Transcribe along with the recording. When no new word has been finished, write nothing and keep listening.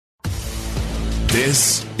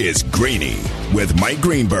This is Greeny with Mike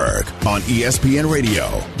Greenberg on ESPN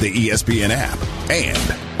Radio, the ESPN app, and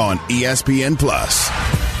on ESPN Plus.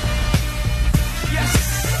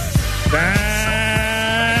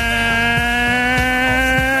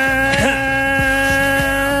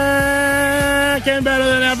 Back and better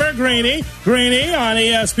than ever, Greeny on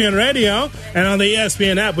ESPN Radio, and on the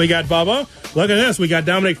ESPN app, we got Bubba. Look at this. We got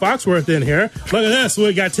Dominic Foxworth in here. Look at this.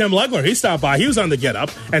 We got Tim Legler. He stopped by. He was on the Get Up.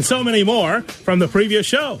 And so many more from the previous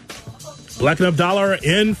show. Black and Abdallah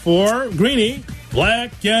in for Greeny.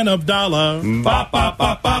 Black and Abdallah. Bop, bop,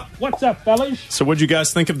 bop, bop. What's up, fellas? So what'd you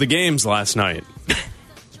guys think of the games last night?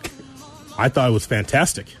 I thought it was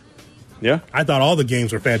fantastic. Yeah? I thought all the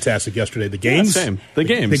games were fantastic yesterday. The games? Yeah, same. The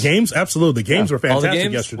games. The games? Absolutely. The games were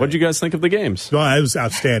fantastic yesterday. What'd you guys think of the games? Well, it was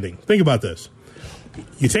outstanding. Think about this.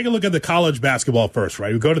 You take a look at the college basketball first,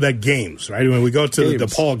 right? We go to that games, right? When we go to the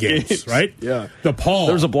DePaul games, right? Yeah. DePaul.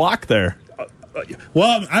 There's a block there.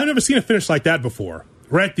 Well, I've never seen a finish like that before.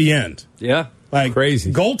 Right at the end. Yeah. Like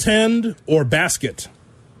crazy. Goaltend or basket.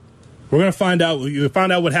 We're going to find out. You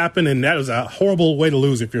found out what happened, and that was a horrible way to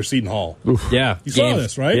lose if you're Seton Hall. Oof. Yeah. You saw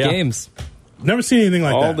this, right? Yeah. Games. Never seen anything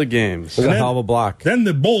like that. All the games. It was a hell of a block. Then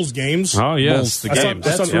the Bulls games. Oh, yes. Bulls. The games.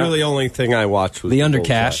 That's really the only thing I watched was The Bulls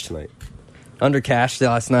undercashed. last night. Undercashed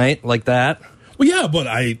last night, like that. Well, yeah, but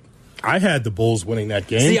I had the Bulls winning that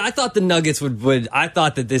game. See, I thought the Nuggets would. I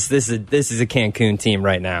thought that this is a Cancun team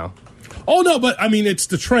right now. Oh, no, but, I mean, it's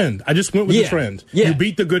the trend. I just went with the trend. Yeah. You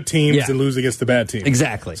beat the good teams and lose against the bad teams.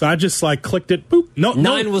 Exactly. So I just, clicked it. Boop. No,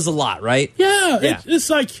 9 was a lot, right? Yeah.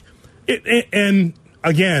 It's like, and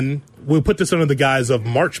again, we'll put this under the guise of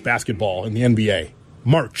March basketball in the NBA.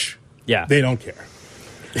 March. Yeah. They don't care.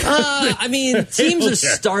 I mean, teams are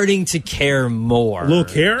starting to care more. A little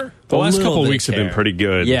care? The last couple bit of weeks have been pretty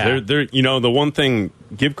good. Yeah. They're, the one thing,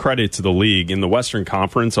 give credit to the league. In the Western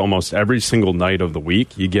Conference, almost every single night of the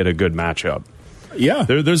week, you get a good matchup. Yeah.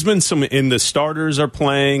 There's been some, the starters are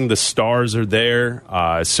playing, the stars are there.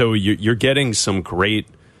 So you're getting some great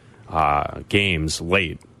games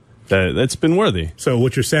late. That's been worthy. So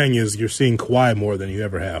what you're saying is you're seeing Kawhi more than you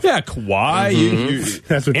ever have. Yeah, Kawhi.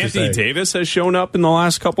 That's what you're Anthony saying. Davis has shown up in the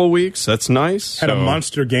last couple of weeks. That's nice. Had a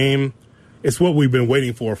monster game. It's what we've been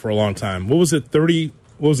waiting for a long time. What was it, 30?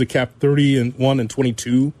 What was it, Cap? 31 and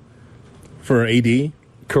 22 for AD?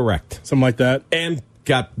 Correct. Something like that? And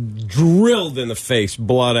got drilled in the face,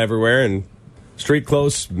 blood everywhere, and street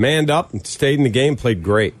close, manned up, and stayed in the game, played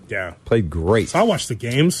great. Yeah. Played great. So I watched the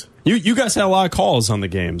games. You guys had a lot of calls on the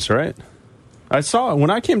games, right? I saw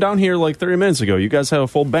when I came down here 30 minutes ago, you guys had a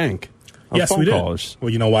full bank of Yes, phone we did. callers.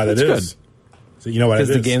 Well, you know why that That's is. So you know why that is.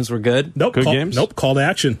 Because the games were good? Nope. Good games? Nope. Call to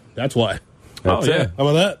action. That's why. That's it. yeah. How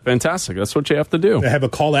about that? Fantastic. That's what you have to do. They have a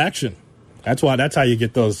call to action. That's why. That's how you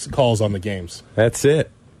get those calls on the games. That's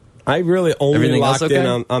it. I really only Everything else locked okay?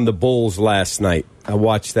 in on the Bulls last night. I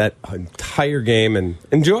watched that entire game and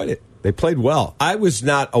enjoyed it. They played well. I was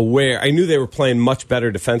not aware. I knew they were playing much better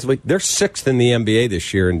defensively. They're 6th in the NBA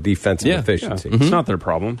this year in defensive efficiency. It's not their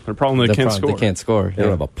problem. Their problem they can't score. They can't score. They don't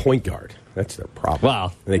have a point guard. That's their problem.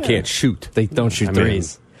 Wow. And they can't shoot. They don't shoot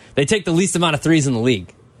threes. They take the least amount of threes in the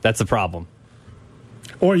league. That's the problem.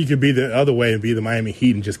 Or you could be the other way and be the Miami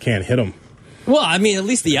Heat and just can't hit them. Well, I mean, at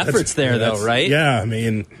least the effort's there, though, right? Yeah, I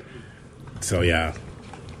mean, so yeah.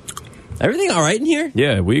 Everything all right in here?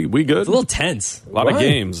 Yeah, we good. It's a little tense. A lot of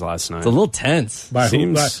games last night. It's a little tense. By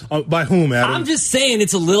whom, by whom, Adam? I'm just saying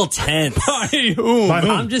it's a little tense. By whom? By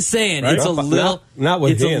whom? I'm just saying Right? it's a little. Not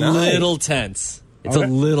with it's he a and I. little tense. It's Okay. a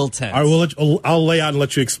little tense. All right, I'll lay out and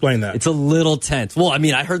let you explain that. It's a little tense. Well, I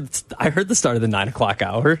mean, I heard the start of the 9 o'clock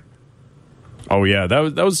hour. Oh yeah,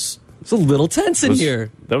 that was It's a little tense in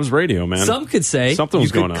here. That was radio, man. Some could say something you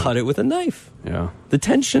was could going on. cut it with a knife. Yeah. The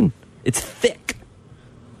tension. It's thick.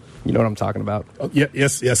 You know what I'm talking about. Oh,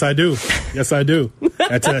 yes, I do. Yes, I do.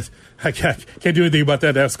 That's I can't do anything about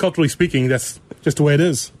that. That's culturally speaking. That's just the way it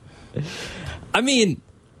is. I mean,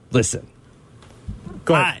 listen.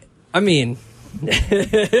 Go ahead. I mean,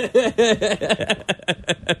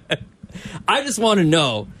 I just want to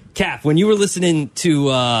know, Cap, when you were listening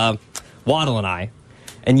to Waddle and I,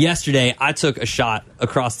 and yesterday I took a shot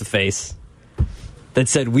across the face that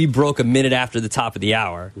said we broke a minute after the top of the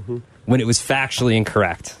hour when it was factually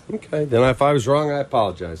incorrect. Okay, then if I was wrong, I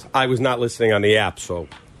apologize. I was not listening on the app, so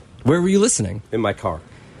Where were you listening? in my car.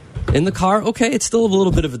 In the car? Okay, it's still a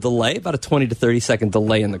little bit of a delay, about a 20 to 30 second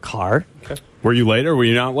delay in the car. Okay. Were you late or were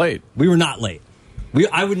you not late? We were not late.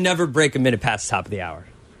 I would never break a minute past the top of the hour.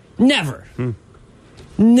 Never.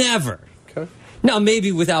 Never. Okay. Now,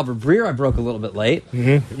 maybe with Albert Breer, I broke a little bit late.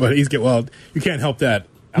 But you can't help that.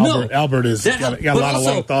 Albert has got a lot of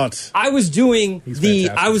long thoughts. I was doing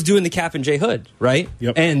fantastic. the Captain J Hood, right?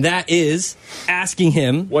 Yep. And that is asking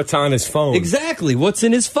him What's on his phone? exactly what's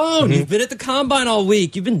in his phone. You've been at the combine all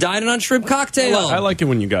week. You've been dining on shrimp cocktail. I like it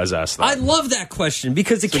when you guys ask that. I love that question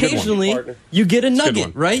because good one, occasionally partner. you get a good nugget,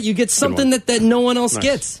 one. right? You get something one. that no one else Nice.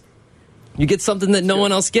 gets. You get something that no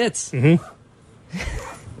one else gets.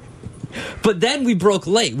 But then we broke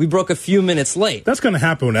late. We broke a few minutes late. That's going to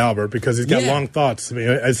happen with Albert because he's got Yeah. long thoughts. I mean,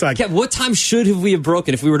 it's like Kev, what time should we have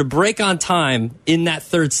broken? If we were to break on time in that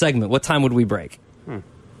third segment, what time would we break?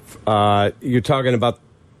 You're talking about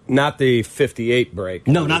not the 58 break.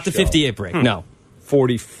 No, on not the show. 58 break. No.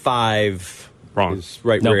 45 Wrong. is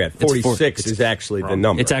right No, where you're at. it's 46 is actually the wrong.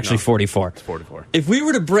 number. It's actually 44. 44. If we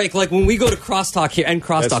were to break, like when we go to crosstalk here and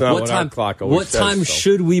crosstalk, That's not what what our time? clock always What says, time so.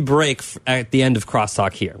 should we break at the end of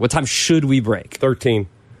crosstalk here? What time should we break? 13.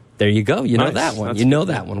 There you go. You know Nice. that one. That's You know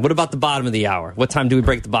good. that one. What about the bottom of the hour? What time do we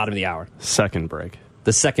break at the bottom of the hour? Second break.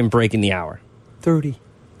 The second break in the hour. 30.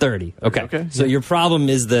 30. Okay. Okay. So your problem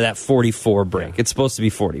is that 44 break. It's supposed to be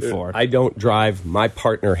 44. I don't drive. My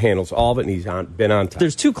partner handles all of it, and he's been on time.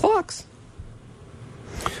 There's two clocks.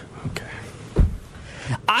 Okay.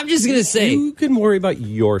 I'm just gonna say You can worry about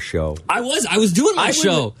your show. I was doing my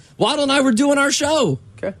show. Waddle and I were doing our show.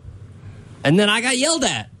 Okay. And then I got yelled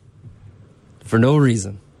at. For no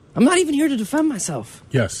reason. I'm not even here to defend myself.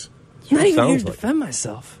 yes. I'm not even here sounds to like defend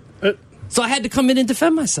myself. Uh, So I had to come in and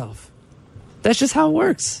defend myself. That's just how it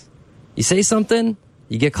works. You say something,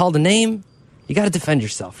 you get called a name, you got to defend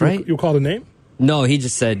yourself, right? You called a name? No, he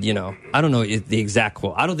just said, I don't know the exact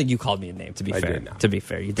quote. I don't think you called me a name, to be fair. did not. To be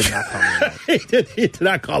fair, you did not call me a name. He did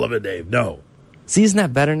not call him a name. No. See, isn't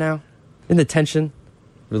that better now? In the tension,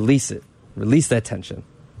 release it. Release that tension.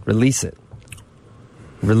 Release it.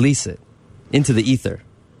 Release it into the ether.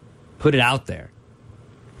 Put it out there.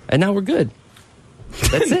 And now we're good.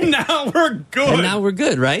 That's it. Now we're good. And now we're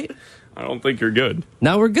good, right? I don't think you're good.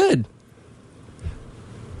 Now we're good.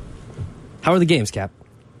 How are the games, Cap?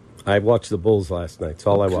 I watched the Bulls last night. That's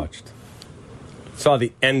all I watched. Saw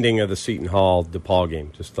the ending of the Seton Hall DePaul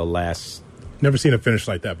game, just the last Never seen a finish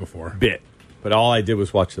like that before. bit. But all I did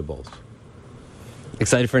was watch the Bulls.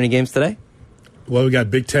 Excited for any games today? Well, we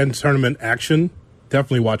got Big Ten tournament action.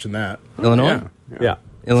 Definitely watching that. Illinois? Yeah.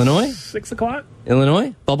 Illinois? 6 o'clock?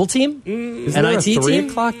 Illinois? Bubble team? Isn't there a NIT 3 team?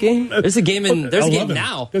 o'clock game? There's a game in. There's a game 11.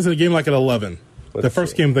 now. There's a game like at 11. The Let's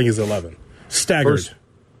first see. game thing is 11. Staggered. First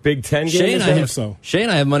Big Ten game? Shay is and, I that? think have, so. Shay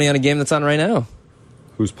and I have money on a game that's on right now.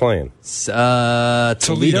 Who's playing?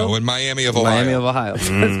 Toledo and Miami of Ohio. Miami of Ohio.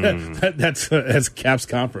 That's Cap's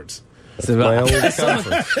conference. So, My old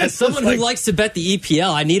conference. as someone who likes to bet the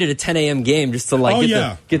EPL, I needed a 10 a.m. game just to Oh,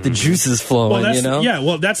 yeah. get the juices flowing. Well, that's, you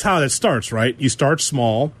know, that's how that starts, right? You start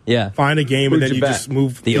small, Yeah. find a game, and Who'd then you you bet? just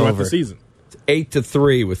move The throughout over. the season.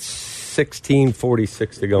 8-3 with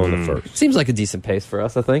 16:46 to go in the first. seems like a decent pace for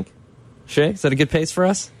us. I think. Shay, is that a good pace for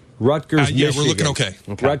us? Rutgers, Yeah, Michigan. we're looking okay.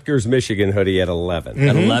 Rutgers, Michigan hoodie at 11.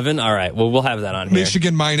 At 11. All right. Well, we'll have that on here.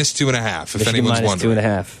 Michigan minus 2.5, if Michigan anyone's minus wondering.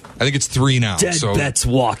 2.5. I think it's 3 now. Dead so bets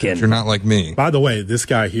if walking. you're not like me. By the way, this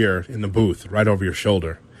guy here in the booth, right over your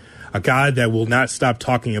shoulder, a guy that will not stop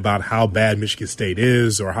talking about how bad Michigan State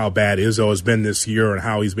is or how bad Izzo has been this year and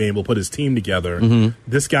how he's been able to put his team together.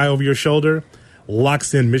 This guy over your shoulder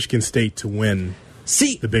locks in Michigan State to win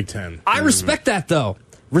See, the Big Ten. I respect that though.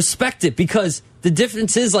 Respect it because the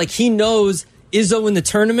difference is like he knows Izzo in the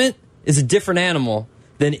tournament is a different animal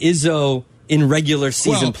than Izzo in regular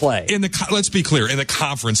season Well, play. let's be clear. In the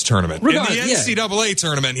conference tournament. Regardless, in the NCAA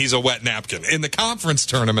tournament, he's a wet napkin. In the conference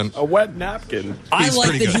tournament, A wet napkin. I he's like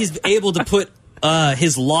pretty that good. he's able to put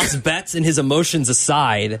his lost bets and his emotions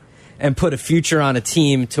aside and put a future on a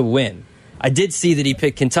team to win. I did see that he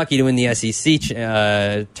picked Kentucky to win the SEC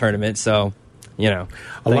tournament, so,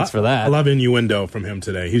 thanks for that. I love innuendo from him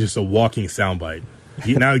today. He's just a walking soundbite.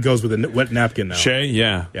 Now he goes with a wet napkin now. Shay,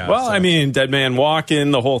 yeah. Yeah, Well, so- I mean, Dead Man Walking,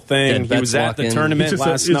 the whole thing. Dead He Bets was at the Walking. tournament It's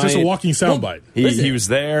last just a night. walking soundbite. Listen. He was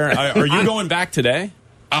there. Are you going back today?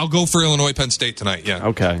 I'll go for Illinois Penn State tonight. Yeah.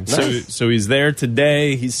 Okay. Nice. So he's there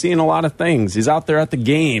today. He's seeing a lot of things. He's out there at the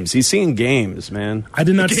games. He's seeing games, man. I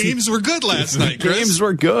did not see. Games were good last night, Chris. Games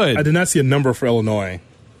were good. I did not see a number for Illinois.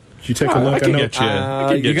 Did you take a look? I can know- get you. I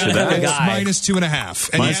can you get gotta you have a that. It's guy. minus 2.5.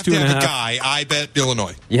 And Minus you have to have 2.5. a guy. I bet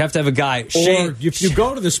Illinois. You have to have a guy. Shay, Or if you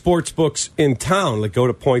go to the sports books in town, like go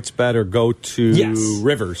to PointsBet or go to Yes.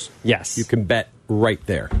 Rivers, Yes. you can bet right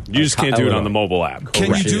there. You just can't do it on the mobile app. Can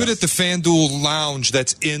Correct. you do it at the FanDuel Lounge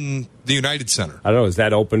that's in the United Center? I don't know. Is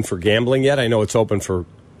that open for gambling yet? I know it's open for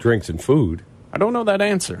drinks and food. I don't know that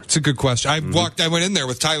answer. It's a good question. I went in there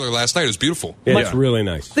with Tyler last night. It was beautiful. Yeah, it's really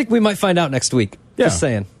nice. I think we might find out next week. Yeah. Just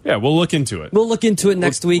saying. Yeah, we'll look into it. We'll look into it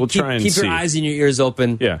next week. we'll try and keep your see. eyes and your ears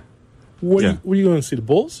open. Yeah. Were Yeah. you going to see the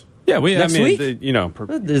Bulls? Yeah, Next week? There's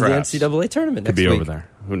There's the NCAA tournament could next be week. over there.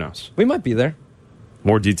 Who knows? We might be there.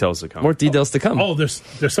 More details to come. More details to come. Oh, there's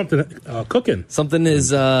something cooking. Something is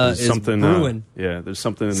something brewing. there's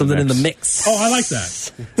something in Something the in mix. the mix. Oh, I like that.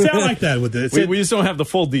 See, I like that with this. We just don't have the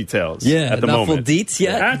full details. Yeah, at the not moment. full deets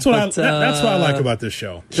yet. That's what but, that's what I like about this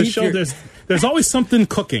show. This keep show, your- there's always something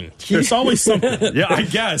cooking. There's always something. Yeah, I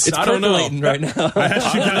guess. It's I don't know. percolating right now. I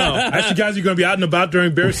asked you guys, you're going to be out and about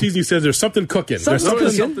during Bear season. He says there's something cooking. There's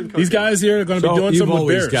Something's something. cooking. These guys here are going to be doing you've something with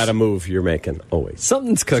always Bears. got a move you're making. Always.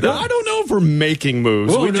 Something's cooking. I don't know if we're making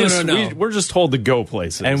moves. Whoa, we no, just, no, no. we're just told to go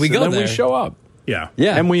places. And we go then there. we show up. Yeah.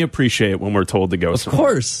 Yeah. And we appreciate when we're told to go Of somewhere.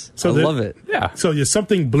 course. I love it. Yeah. So there's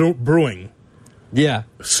something brewing Yeah.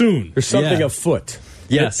 soon There's something Yeah. afoot.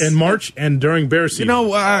 Yes. in March and during Bear season.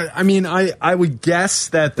 I would guess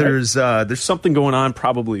that there's something going on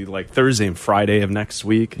probably like Thursday and Friday of next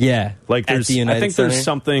week. Yeah. Like At there's the United I think there's Center.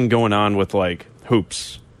 something going on with like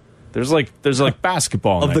hoops. There's like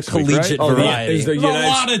basketball Of the next week, collegiate right? variety. There's the There's a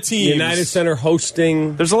lot of teams. United Center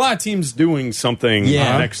hosting There's a lot of teams doing something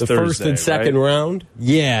Yeah. next the Thursday. first and second right? round.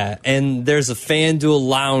 Yeah. And there's a FanDuel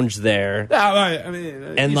lounge there. Yeah, I mean,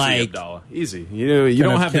 And easy, like- Abdallah. Easy. You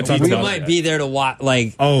don't have the can't talk details. We about might yet. be there to watch.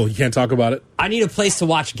 Like, Oh, you can't talk about it? I need a place to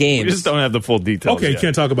watch games. We just don't have the full details. Okay, you yet.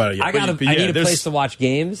 can't talk about it yet. I got. But I yeah, need a there's- place to watch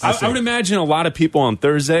games. I would imagine a lot of people on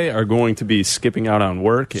Thursday are going to be skipping out on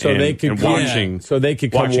work So and, they could and come, watching. So they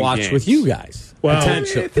could come watching watch games. with you guys. Well,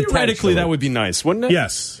 Theoretically, that would be nice, wouldn't it?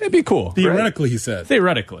 Yes. It'd be cool. right? Theoretically, he said.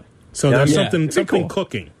 Theoretically. So there's Yeah. something It'd be cool.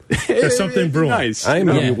 cooking. There's something It'd be brewing. Nice. I'm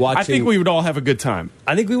Yeah. gonna be watching. I think we would all have a good time.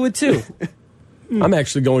 I think we would too. I'm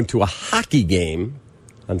actually going to a hockey game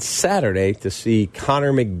on Saturday to see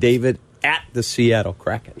Connor McDavid at the Seattle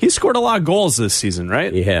Kraken. He scored a lot of goals this season,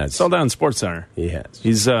 right? He has. Saw that on SportsCenter. He has.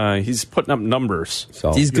 He's putting up numbers.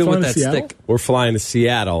 So He's good flying with to that Seattle? stick. we're flying to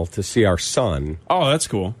Seattle to see our son Oh, that's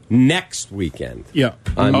cool. next weekend. Yeah.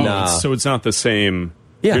 On, So it's not the same.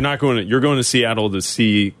 Yeah. You're going to Seattle to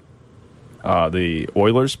see the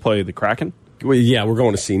Oilers play the Kraken. well, yeah, we're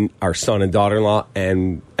going to see our son and daughter-in-law,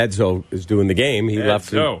 and Edzo is doing the game. He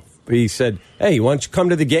left. Edzo. He said, "Hey, why don't you come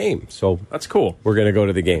to the game?" So That's cool. we're going to go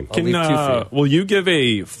to the game. Can, leave two for you. will you give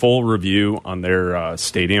a full review on their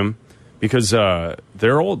stadium? Because the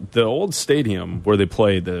old stadium where they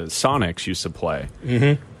play, the Sonics used to play.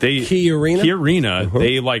 Mm-hmm. Key Arena? Key Arena.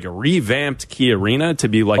 They like revamped Key Arena to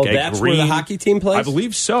be like Oh, a that's where green. the hockey team plays? I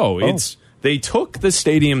believe so. They took the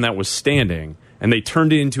stadium that was standing and they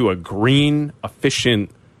turned it into a green, efficient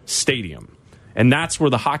stadium, and that's where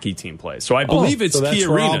the hockey team plays. So I believe it's so that's Key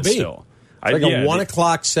where I'll Arena be. still. It's like a 1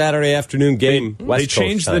 o'clock Saturday afternoon game. They West Coast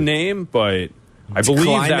changed the time. name, but I believe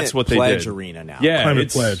Climate that's what they Pledge did. Arena now. Yeah, Climate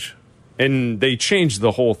it's- Pledge. and they changed the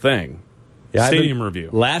whole thing. Yeah, Stadium review.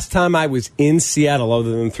 Last time I was in Seattle, other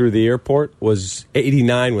than through the airport, was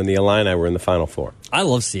 '89 when the Illini were in the Final Four. I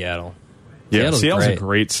love Seattle. Yeah, Seattle's a great.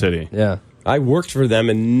 great city. Yeah. I worked for them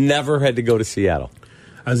and never had to go to Seattle.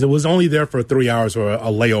 As it was only there for 3 hours or a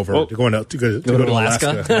layover Well, to go to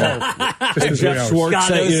Alaska? Just for 3 Jeff hours. Schwartz God, that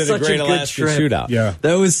sent you was to the such a Great good Alaska trip. Shootout. Yeah.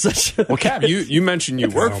 That was such a. Well, Cap, you mentioned you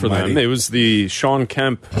worked for them. Almighty. It was the Sean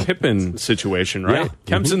Kemp Pippen situation, right? Yeah.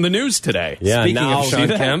 Kemp's in the news today. Yeah, Speaking now of Sean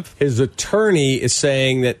that? Kemp, his attorney is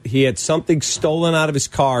saying that he had something stolen out of his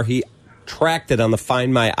car. He tracked it on the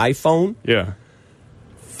Find My iPhone, Yeah.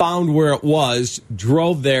 found where it was,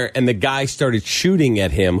 drove there, and the guy started shooting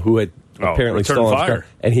at him who had apparently returned stolen his fire. car,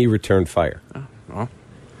 and he returned fire. well.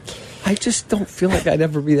 I just don't feel like I'd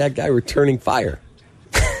ever be that guy returning fire.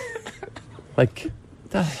 Like,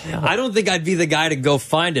 the hell? I don't think I'd be the guy to go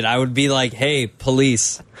find it. I would be like, "Hey,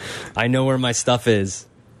 police, I know where my stuff is.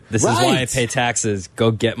 This is why I Right. pay taxes.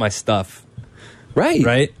 Go get my stuff." Right.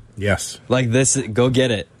 Right? Yes. Like this. Go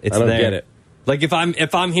get it. It's I don't there. get it. Like if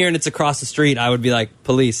I'm here and it's across the street, I would be like,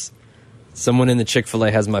 "Police, someone in the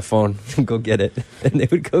Chick-fil-A has my phone. Go get it," and they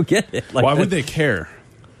would go get it. Like Why would they care?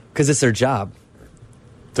 Because it's their job.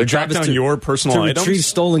 To track is down your personal to items? retrieve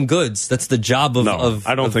stolen goods. That's the job of. No, of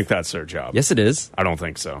I don't of- think that's their job. Yes, it is. I don't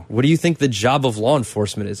think so. What do you think the job of law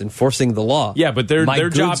enforcement is? Enforcing the law. Yeah, but their My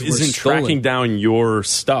job goods were isn't stolen. tracking down your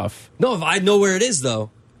stuff. No, if I know where it is, though.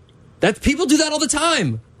 That people do that all the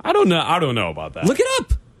time. I don't know about that. Look it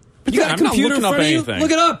up. You got a I'm not computer in looking up front of you? anything.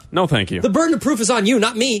 Look it up. No, thank you. The burden of proof is on you,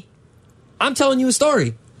 not me. I'm telling you a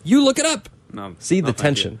story. You look it up. No, See no, the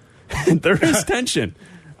thank tension. you. There is tension.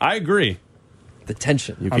 I agree. The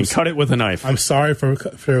tension. You can cut it with a knife. I'm sorry for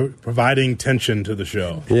providing tension to the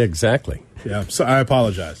show. Yeah, exactly. Yeah, so I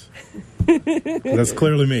apologize. That's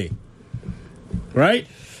clearly me. Right?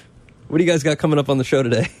 What do you guys got coming up on the show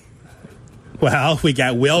today? Well, we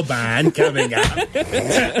got Wilbon coming up.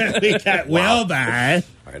 We got Wilbon.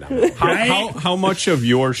 How much of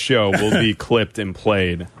your show will be clipped and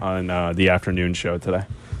played on the afternoon show today?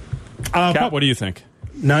 Kat, what do you think?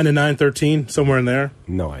 9 to 9:13, somewhere in there.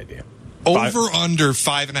 No idea. Over under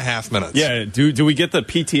 5.5 minutes. Yeah, do we get the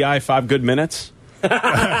PTI 5 good minutes?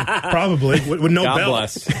 Probably with no God bell.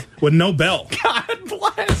 bless. With no bell. God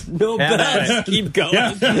bless. No bells. Keep going.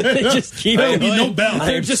 Yeah. Just keep There'll be going. no bell.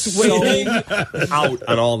 They're just waiting. Out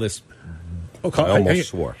on all this. Okay, I almost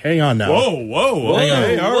swore. Hang on now. Whoa. Hang on.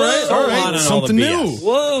 Hey, all right. Hold on and all the Something BS. new.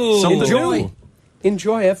 Whoa. Something Enjoy. new.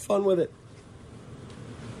 Enjoy. Have fun with it.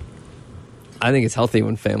 I think it's healthy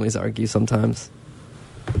when families argue sometimes.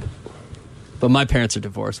 But my parents are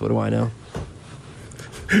divorced. What do I know?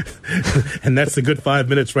 And that's a good 5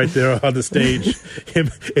 minutes right there on the stage.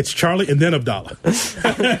 It's Charlie and then Abdallah.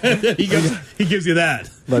 he gives you that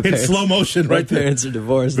in parents- slow motion My right there. parents are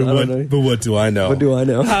divorced. I But don't know. what, but what do I know? What do I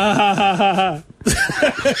know?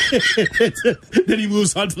 Then he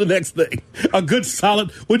moves on to the next thing. A good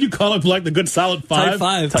solid, what do you call it? Like the good solid five? Type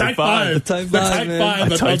five. Type five. The type The five, type man. five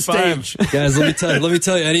A on type stage. Guys, let me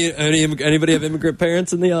tell you. Anybody have immigrant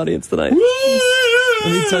parents in the audience tonight?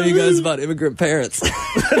 Let me tell you guys about immigrant parents.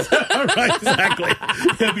 All right, exactly.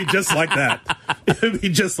 It'll be just like that. It'll be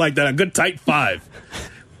just like that. A good type five.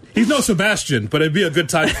 He's no Sebastian, but it'd be a good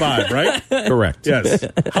type five, right? Correct. Yes.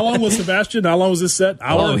 How long was Sebastian? How long was this set?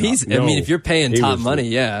 Hour? Oh, I mean, if you're paying He top was- money,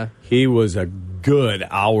 yeah. He was a good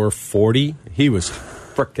hour 40. He was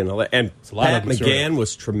freaking. And lot Pat of material. McGann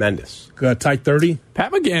was tremendous. Type 30.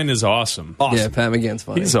 Pat McGann is awesome. Yeah, Pat McGann's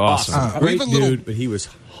funny. He's awesome. Great have a little- dude, but he was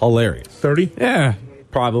hilarious. 30? Yeah.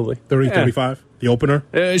 Probably. 30, 35? The opener?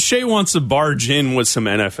 Shay wants to barge in with some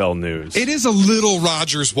NFL news. It is a little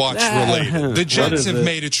Rodgers watch related. The Jets is have it?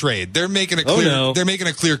 made a trade. They're making a Oh, clear. no. They're making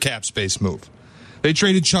a clear cap space move. They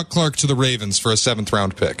traded Chuck Clark to the Ravens for a 7th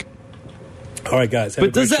round pick. All right, guys. Have But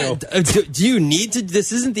a great does show. that? Do you need to?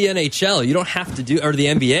 This isn't the NHL. You don't have to do, or the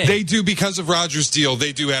NBA. They do, because of Rodgers' deal,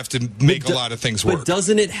 they do have to make a lot of things But work.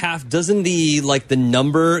 doesn't it have? Doesn't the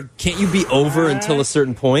number? Can't you be over until a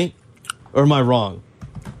certain point? Or am I wrong?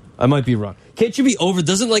 I might be wrong. Can't you be over?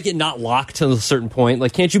 Doesn't it not lock to a certain point?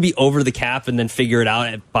 Like, can't you be over the cap and then figure it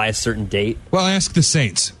out by a certain date? Well, ask the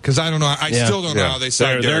Saints, because I don't know. I Yeah. still don't know how they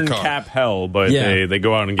signed They're in Derek Carr. cap hell, but Yeah. they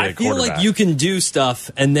go out and get I a feel quarterback. like you can do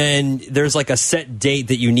stuff, and then there's like a set date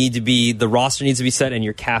that you need to be. The roster needs to be set, and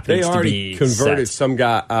your cap They needs to already be converted set. some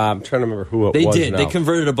guy. I'm trying to remember who it They was. did. now. They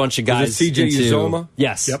converted a bunch of guys. Was it CJ into, Uzomah?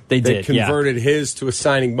 Yes, Yep. they They did. converted his to a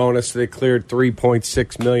signing bonus, so they cleared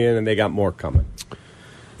 $3.6 million, and they got more coming.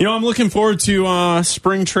 I'm looking forward to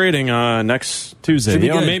spring trading next Tuesday. Should be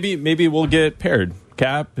good. Maybe we'll get paired,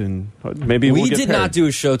 Cap, and maybe We we'll get did paired. not do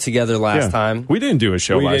a show together last Yeah. time. We didn't do a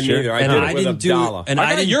show We last didn't year. either. I And did I it with didn't do. Abdallah. And I I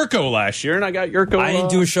got didn't. Yurko last year, and I got Yurko. I didn't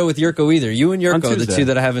do a show with Yurko either. You and on Yurko, the Tuesday. two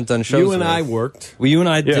that I haven't done shows You with. and I worked. Well, you and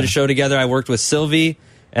I Yeah. did a show together. I worked with Sylvie,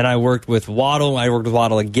 and I worked with Waddle. I worked with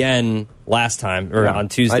Waddle again last time, or Yeah. on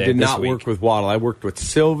Tuesday. I did this not week. work with Waddle. I worked with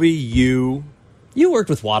Sylvie, you, You worked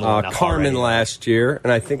with Waddle enough Carmen already. last year,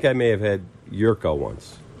 and I think I may have had Yurko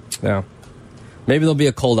once. Yeah. Maybe there'll be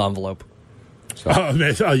a cold envelope. Oh,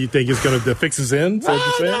 man. Oh, you think it's going to, the fix is in? Is that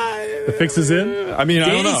what you're saying? The fix is in? I mean, I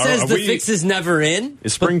don't Danny know. says Are the we- fix is never in.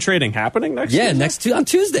 Is spring trading happening next? Yeah, Tuesday? on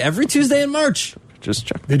Tuesday, every Tuesday in March. Just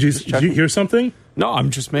check. Did you hear something? No, I'm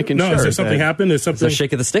just making No, sure. is there something that- happened? Is Is something? that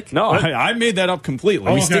shake of the stick? No, I made that up completely.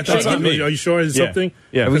 Oh, We okay, stick that's on me. me. Are you sure it's Yeah. something?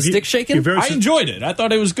 Yeah. Are we Because stick shaking? you're very I enjoyed it. I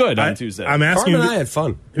thought it was good on Tuesday. I'm asking Carmen and you I had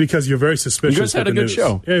fun. because you're very suspicious. You guys had with a the good news.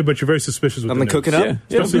 show. Yeah, but you're very suspicious with I'm the gonna cook it news. up.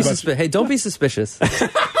 Yeah. Don't be Especially about- hey, don't be suspicious.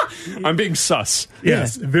 I'm being sus.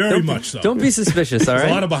 Yes, very much so. Don't be suspicious. All There's a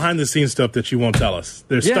lot right. of behind the scenes stuff that you won't tell us.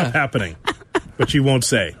 There's Yeah. stuff happening, but you won't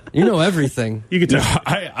say. You know everything. You can No, tell.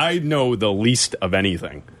 I know the least of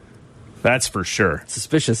anything. That's for sure.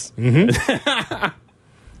 Suspicious.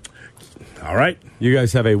 All right. You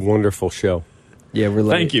guys have a wonderful show. Yeah, we're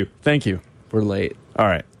late. Thank you. We're late. All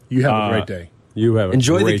right. You have a great day. You have a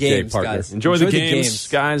Enjoy the great games, day, partner. guys. Enjoy the games,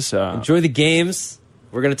 guys. Enjoy the games.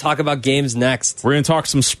 We're going to talk about games next. We're going to talk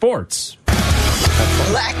some sports.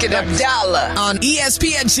 Black and Abdallah on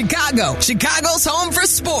ESPN Chicago, Chicago's home for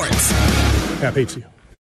sports. Cap hates you.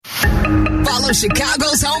 Follow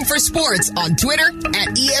Chicago's home for sports on Twitter at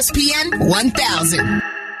ESPN 1000.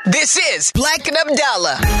 This is Black and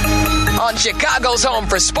Abdallah on Chicago's home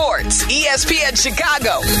for sports, ESPN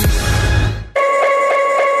Chicago.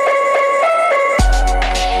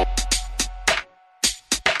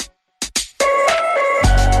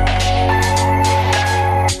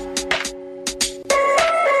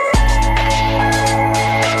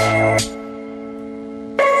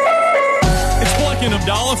 It's Black and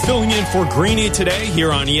Abdallah. filling in for Greeny today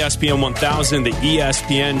here on ESPN 1000, the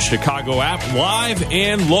ESPN Chicago app, live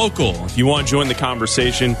and local. If you want to join the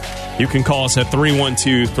conversation, you can call us at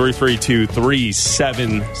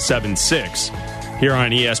 312-332-3776. Here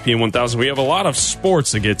on ESPN 1000, we have a lot of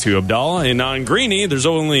sports to get to, Abdallah. And on Greeny, there's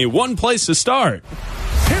only one place to start.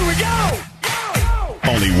 Here we go!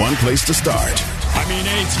 Only one place to start. I mean,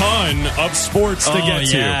 a ton of sports to get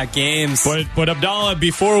to. Yeah, games. But Abdallah,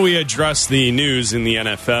 before we address the news in the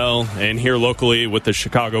NFL and here locally with the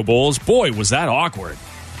Chicago Bulls, boy, was that awkward.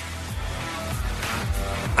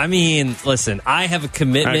 I mean, listen, I have a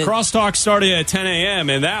commitment. Crosstalk started at 10 a.m.,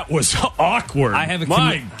 and that was awkward. I have a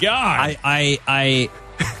My God.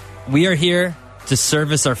 We are here to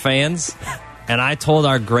service our fans, and I told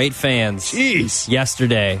our great fans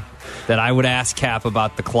yesterday that I would ask Cap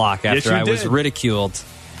about the clock after I was ridiculed,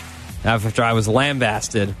 after I was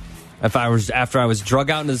lambasted, after I was drug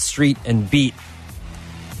out into the street and beat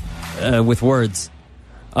with words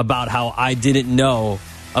about how I didn't know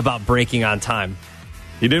about breaking on time.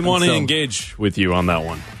 He didn't want to engage with you on that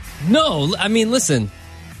one. No, I mean, listen,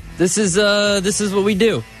 this is what we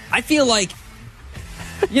do. I feel like,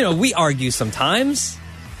 we argue sometimes.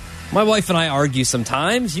 My wife and I argue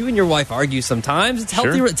sometimes. You and your wife argue sometimes. It's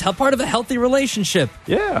healthy. Sure. It's part of a healthy relationship.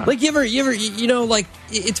 Yeah. Like you ever, like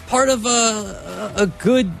it's part of a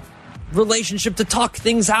good relationship to talk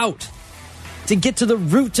things out, to get to the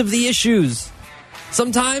root of the issues.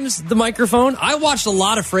 Sometimes the microphone. I watched a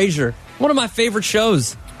lot of Frasier. One of my favorite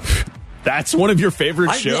shows. That's one of your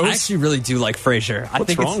favorite shows? I actually really do like Frasier.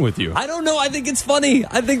 What's wrong with you? I don't know. I think it's funny.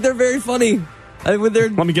 I think they're very funny.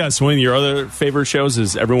 Let me guess. One of your other favorite shows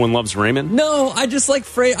is Everyone Loves Raymond? No, I just like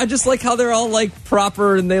I just like how they're all like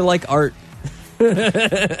proper and they like art.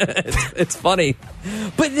 It's funny.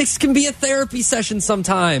 But this can be a therapy session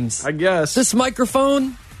sometimes. I guess. This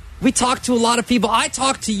microphone, we talk to a lot of people. I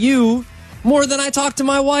talk to you more than I talk to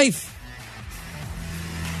my wife.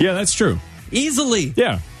 Yeah, that's true. Easily.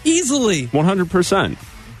 Yeah. Easily. 100%.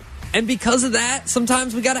 And because of that,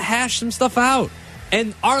 sometimes we got to hash some stuff out.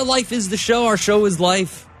 And our life is the show. Our show is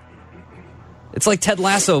life. It's like Ted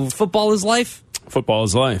Lasso. Football is life. Football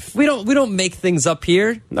is life. We don't make things up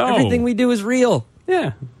here. No. Everything we do is real.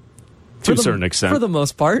 Yeah. To a certain extent. For the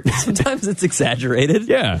most part. Sometimes it's exaggerated.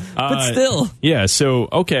 Yeah. But still. Yeah. So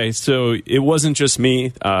it wasn't just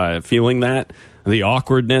me feeling that. The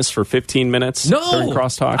awkwardness for 15 minutes during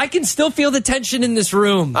crosstalk. I can still feel the tension in this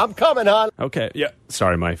room. I'm coming, hon. Okay. Yeah.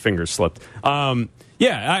 Sorry, my fingers slipped.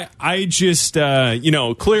 I just,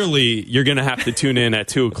 clearly you're going to have to tune in at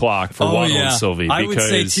 2 o'clock for Waddle and Sylvie. I would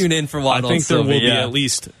say tune in for Waddle and Sylvie. I think there will be at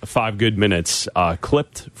least 5 good minutes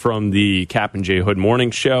clipped from the Cap and J Hood morning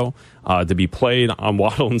show to be played on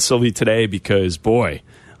Waddle and Sylvie today because, boy,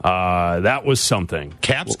 that was something.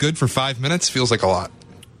 Cap's good for 5 minutes? Feels like a lot.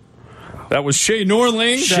 That was Shay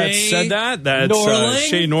Norling that said that. That's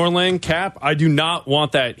Shay Norling. Cap, I do not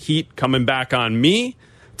want that heat coming back on me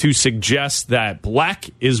to suggest that Black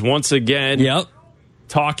is once again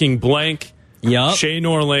talking blank. Yep. Shay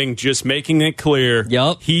Norling just making it clear.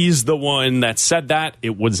 Yep. He's the one that said that.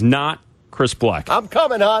 It was not Chris Black. I'm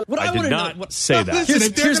coming, hon. I did not say that. Listen,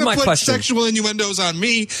 if they're here's going my to put question. sexual innuendos on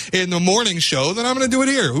me in the morning show, then I'm going to do it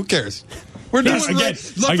here. Who cares? We're doing again,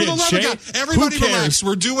 for the love of Shay, God, everybody who cares? relax.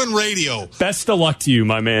 We're doing radio. Best of luck to you,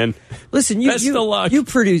 my man. Listen, you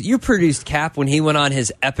produced Cap when he went on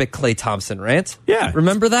his epic Klay Thompson rant. Yeah.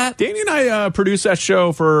 Remember that? Danny and I produced that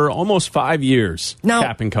show for almost 5 years. Now,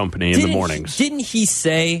 Cap and Company in the mornings. Didn't he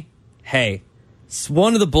say, hey,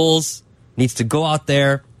 one of the Bulls needs to go out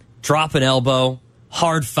there, drop an elbow,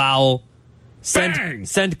 hard foul,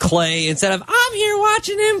 send Klay instead of, I'm here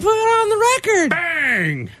watching him put it on the record.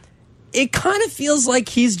 Bang! It kind of feels like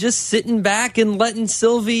he's just sitting back and letting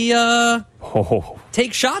Sylvie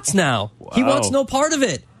take shots now. Wow. He wants no part of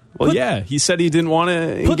it. Well, he said he didn't want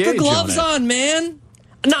to engage. Put the gloves on, man.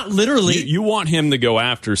 Not literally. You want him to go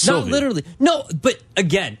after Sylvie. Not literally. No, but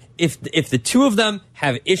again, if the two of them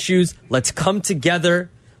have issues, let's come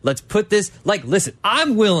together. Let's put this, listen,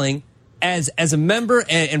 I'm willing as a member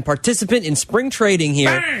and participant in spring trading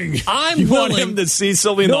here. Bang! I'm you willing. Want him to see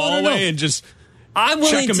Sylvie in the hallway and just I'm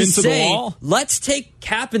willing check him to into say, the wall? Let's take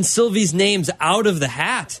Cap and Sylvie's names out of the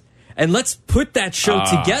hat and let's put that show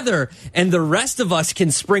together and the rest of us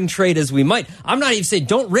can spring trade as we might. I'm not even saying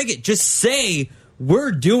don't rig it. Just say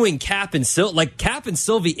we're doing Cap and Sylvie. Cap and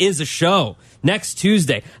Sylvie is a show next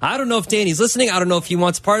Tuesday. I don't know if Danny's listening. I don't know if he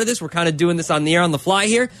wants part of this. We're kind of doing this on the air on the fly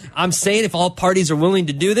here. I'm saying if all parties are willing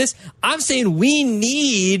to do this, I'm saying we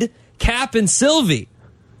need Cap and Sylvie.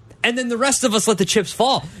 And then the rest of us let the chips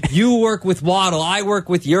fall. You work with Waddle. I work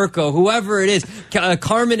with Yurko. Whoever it is.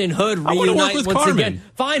 Carmen and Hood reunite once Carmen. again.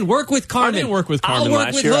 Fine, work with Carmen. I didn't work with Carmen I'll work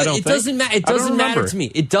last with year, Hood. I don't It think. doesn't matter. It doesn't matter to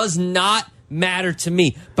me. It does not matter to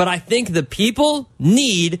me. But I think the people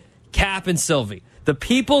need Cap and Sylvie. The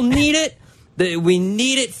people need it. We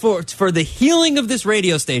need it for the healing of this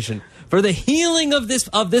radio station. For the healing of this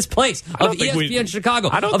place, of ESPN Chicago.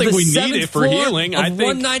 I don't think we need it for healing. I think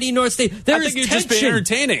 190 North State. There is it'd tension. just be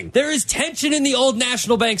entertaining. There is tension in the old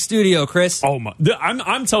National Bank studio, Chris. Oh my!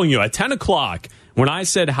 I'm telling you, at 10 o'clock, when I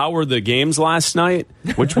said how were the games last night,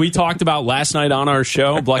 which we talked about last night on our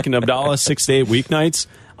show, Black and Abdallah, 6 to 8 weeknights,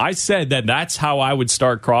 I said that's how I would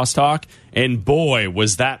start crosstalk, and boy,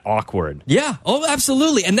 was that awkward. Yeah. Oh,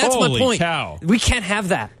 absolutely. And that's Holy my point. Cow. We can't have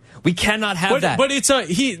that. We cannot have that. But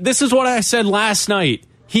this is what I said last night.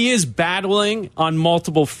 He is battling on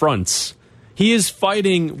multiple fronts. He is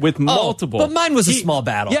fighting with multiple. But mine was a small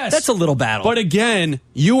battle. Yes. That's a little battle. But again,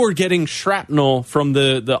 you are getting shrapnel from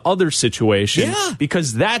the other situation. Yeah.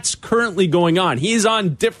 Because that's currently going on. He's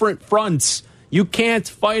on different fronts. You can't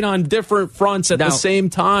fight on different fronts at the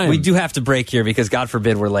same time. We do have to break here because, God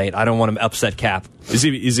forbid, we're late. I don't want to upset Cap. Is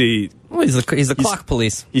he? Well, he's the clock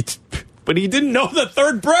police. But he didn't know the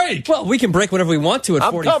third break. Well, we can break whenever we want to at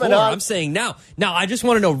 44. coming on. I'm saying now. Now, I just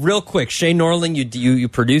want to know real quick. Shay Norling, you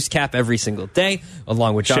produce Cap every single day,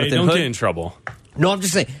 along with Jonathan Shay, don't Hood. get in trouble. No, I'm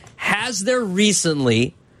just saying. Has there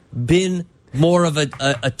recently been more of a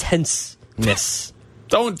tenseness?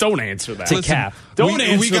 Don't answer that. To Cap. Don't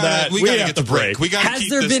answer that. We gotta have get the to break. We gotta Has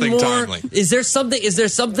keep there this been thing more? timely. Is there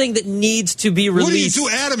something that needs to be released? What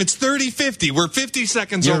do you do, Adam? It's 30-50. We're 50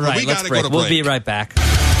 seconds You're over. right. We Let's gotta break. go to break. We'll be right back.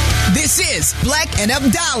 This is Black and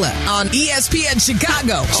Abdallah on ESPN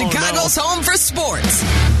Chicago, Chicago's home for sports.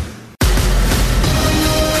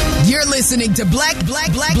 You're listening to Black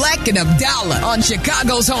and Abdallah on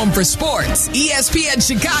Chicago's home for sports, ESPN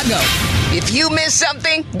Chicago. If you miss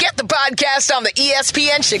something, get the podcast on the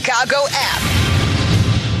ESPN Chicago app.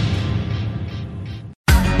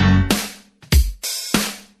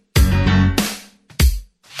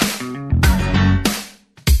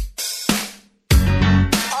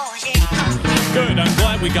 Good. I'm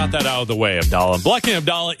glad we got that out of the way, Abdallah. Black and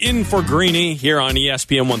Abdallah in for Greeny here on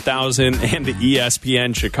ESPN 1000 and the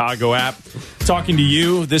ESPN Chicago app. Talking to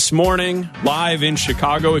you this morning, live in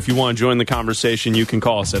Chicago. If you want to join the conversation, you can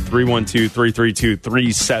call us at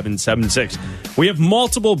 312-332-3776. We have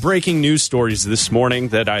multiple breaking news stories this morning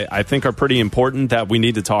that I think are pretty important that we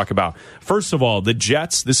need to talk about. First of all, the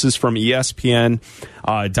Jets. This is from ESPN.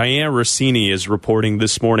 Diana Rossini is reporting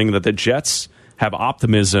this morning that the Jets have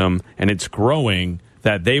optimism, and it's growing,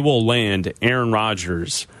 that they will land Aaron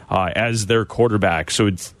Rodgers as their quarterback. So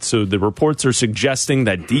the reports are suggesting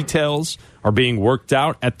that details are being worked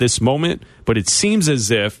out at this moment, but it seems as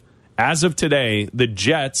if, as of today, the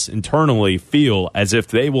Jets internally feel as if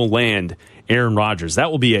they will land Aaron Rodgers. That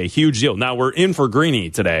will be a huge deal. Now, we're in for Greeny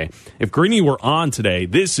today. If Greeny were on today,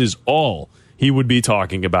 this is all he would be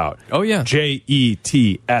talking about. Oh, yeah.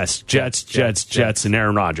 Jets, Jets, and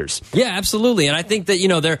Aaron Rodgers. Yeah, absolutely. And I think that,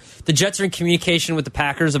 the Jets are in communication with the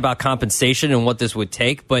Packers about compensation and what this would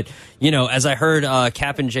take. But, as I heard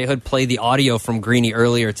Cap and J Hood play the audio from Greeny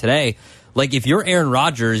earlier today, like, if you're Aaron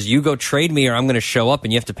Rodgers, you go trade me or I'm going to show up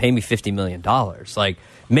and you have to pay me $50 million. Like,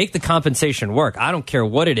 make the compensation work. I don't care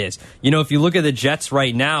what it is. If you look at the Jets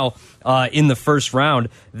right now in the first round,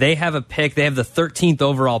 they have a pick. They have the 13th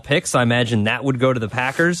overall pick, so I imagine that would go to the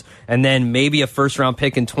Packers. And then maybe a first-round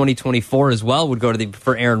pick in 2024 as well would go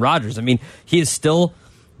for Aaron Rodgers. I mean, he is still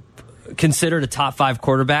considered a top 5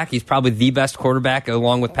 quarterback. He's probably the best quarterback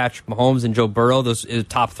along with Patrick Mahomes and Joe Burrow. Those are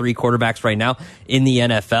top 3 quarterbacks right now in the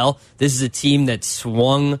NFL. This is a team that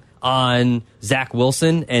swung on Zach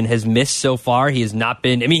Wilson and has missed so far. He has not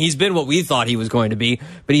been, he's been what we thought he was going to be,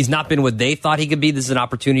 but he's not been what they thought he could be. This is an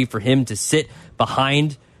opportunity for him to sit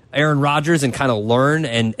behind Aaron Rodgers and kind of learn.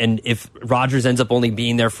 And if Rodgers ends up only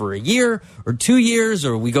being there for a year or 2 years,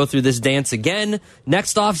 or we go through this dance again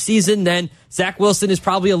next offseason, then Zach Wilson is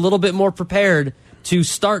probably a little bit more prepared to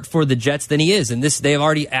start for the Jets than he is. And they've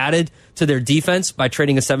already added to their defense by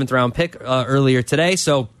trading a 7th-round pick earlier today.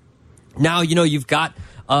 So now, you've got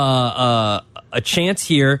a chance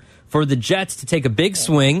here for the Jets to take a big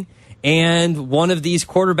swing and one of these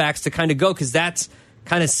quarterbacks to kind of go, because that's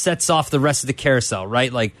kind of sets off the rest of the carousel,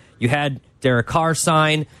 right? Like, you had Derek Carr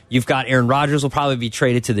sign. You've got Aaron Rodgers will probably be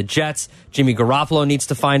traded to the Jets. Jimmy Garoppolo needs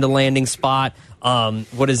to find a landing spot.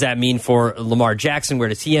 What does that mean for Lamar Jackson? Where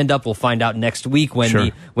does he end up? We'll find out next week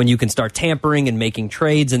when you can start tampering and making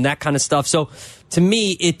trades and that kind of stuff. So to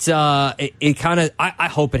me, it kind of, I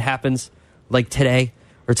hope it happens like today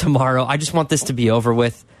or tomorrow. I just want this to be over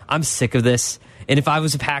with. I'm sick of this. And if I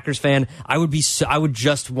was a Packers fan, I would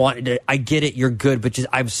just want to, I get it, you're good, but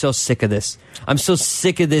I'm so sick of this. I'm so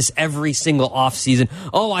sick of this every single offseason.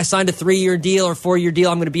 Oh, I signed a 3-year deal or 4-year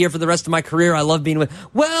deal. I'm going to be here for the rest of my career. I love being with.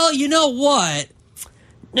 Well, you know what?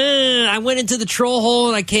 I went into the troll hole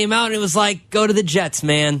and I came out and it was like, go to the Jets,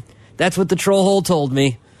 man. That's what the troll hole told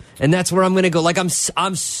me. And that's where I'm going to go. Like, I'm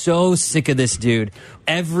so sick of this dude.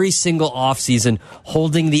 Every single offseason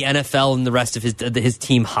holding the NFL and the rest of his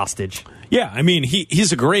team hostage. Yeah, I mean,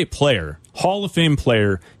 he's a great player. Hall of Fame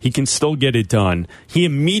player. He can still get it done. He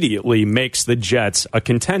immediately makes the Jets a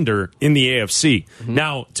contender in the AFC. Mm-hmm.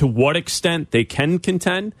 Now, to what extent they can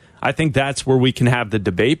contend, I think that's where we can have the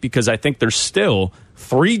debate, because I think there's still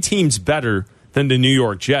 3 teams better than the New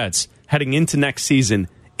York Jets heading into next season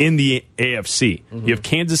in the AFC. Mm-hmm. You have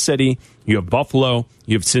Kansas City, you have Buffalo,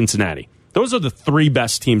 you have Cincinnati. Those are the 3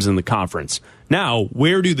 best teams in the conference. Now,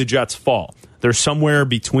 where do the Jets fall? They're somewhere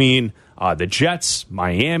between the Jets,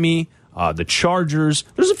 Miami, the Chargers.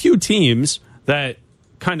 There's a few teams that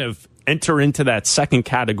kind of enter into that second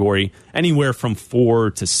category, anywhere from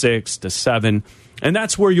 4 to 6 to 7. And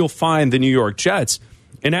that's where you'll find the New York Jets.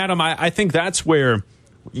 And Adam, I think that's where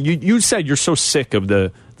you said you're so sick of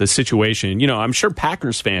the situation. You know, I'm sure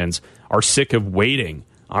Packers fans are sick of waiting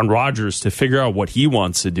on Rodgers to figure out what he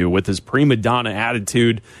wants to do with his prima donna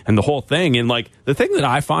attitude and the whole thing. And like, the thing that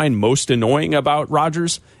I find most annoying about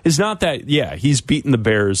Rodgers is not that, yeah, he's beaten the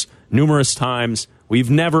Bears numerous times. We've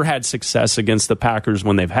never had success against the Packers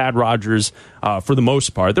when they've had Rodgers, for the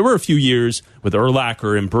most part. There were a few years with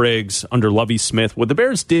Urlacher and Briggs under Lovie Smith where the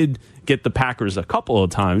Bears did get the Packers a couple of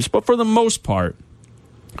times, but for the most part,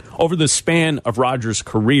 over the span of Rodgers'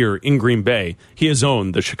 career in Green Bay, he has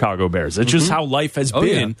owned the Chicago Bears. It's just how life has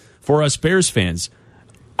been for us Bears fans.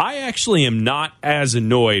 I actually am not as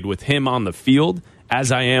annoyed with him on the field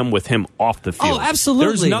as I am with him off the field. Oh, absolutely.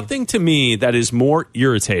 There's nothing to me that is more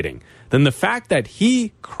irritating than the fact that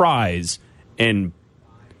he cries and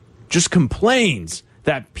just complains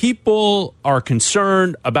that people are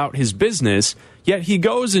concerned about his business, yet he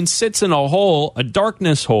goes and sits in a hole, a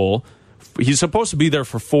darkness hole. He's supposed to be there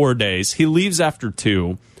for 4 days. He leaves after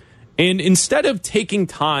 2. And instead of taking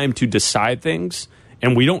time to decide things,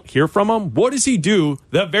 and we don't hear from him, what does he do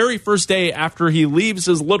the very first day after he leaves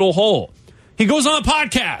his little hole? He goes on a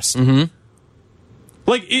podcast. Mm-hmm.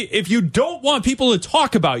 Like, if you don't want people to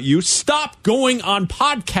talk about you, stop going on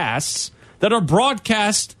podcasts that are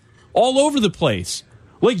broadcast all over the place.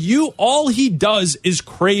 Like, all he does is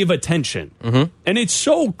crave attention. Mm-hmm. And it's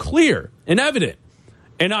so clear and evident.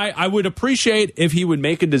 And I would appreciate if he would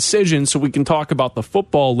make a decision so we can talk about the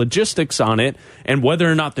football logistics on it and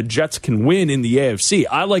whether or not the Jets can win in the AFC.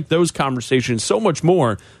 I like those conversations so much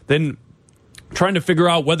more than trying to figure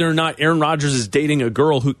out whether or not Aaron Rodgers is dating a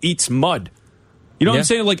girl who eats mud. You know what I'm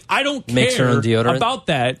saying? Like, I don't care about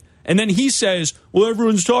that. And then he says, well,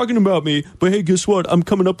 everyone's talking about me, but hey, guess what? I'm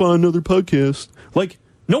coming up on another podcast. Like,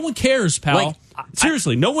 no one cares, pal. Like,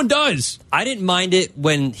 seriously, no one does. I didn't mind it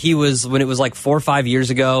when it was like 4 or 5 years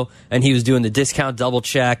ago and he was doing the discount double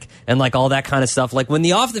check and like all that kind of stuff. Like, when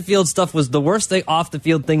the off the field stuff was the worst thing, off the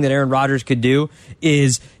field thing that Aaron Rodgers could do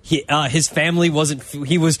is his family wasn't,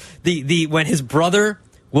 he was when his brother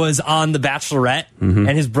was on The Bachelorette, mm-hmm.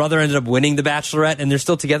 and his brother ended up winning The Bachelorette, and they're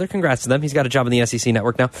still together. Congrats to them. He's got a job on the SEC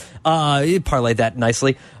network now. He parlayed that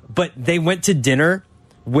nicely. But they went to dinner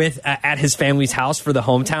at his family's house for the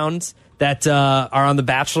hometowns that are on The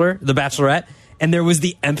Bachelorette, and there was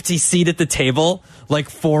the empty seat at the table, like,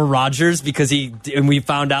 for Rodgers, because and we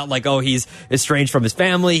found out, like, oh, he's estranged from his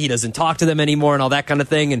family, he doesn't talk to them anymore, and all that kind of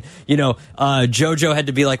thing. And, JoJo had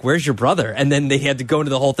to be like, where's your brother? And then they had to go into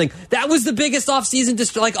the whole thing. That was the biggest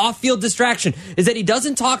off-field distraction, is that he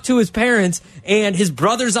doesn't talk to his parents, and his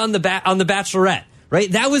brother's on the Bachelorette, right?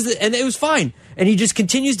 And it was fine. And he just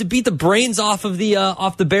continues to beat the brains off of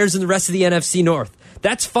the Bears and the rest of the NFC North.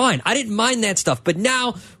 That's fine. I didn't mind that stuff. But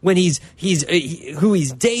now, when who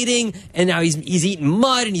he's dating, and now he's eating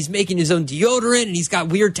mud, and he's making his own deodorant, and he's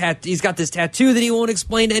got he's got this tattoo that he won't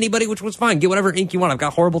explain to anybody, which was fine. Get whatever ink you want. I've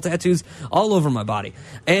got horrible tattoos all over my body,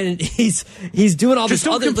 and he's doing all this. Just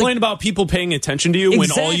don't complain about people paying attention to you when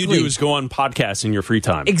all you do is go on podcasts in your free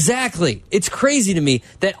time. Exactly. It's crazy to me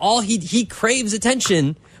that he craves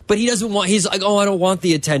attention. But he doesn't want, he's like, oh, I don't want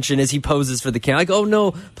the attention, as he poses for the camera. Like, oh,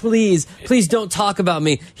 no, please don't talk about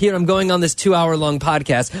me. Here, I'm going on this 2-hour-long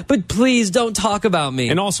podcast, but please don't talk about me.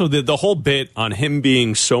 And also, the whole bit on him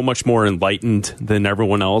being so much more enlightened than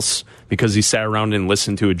everyone else because he sat around and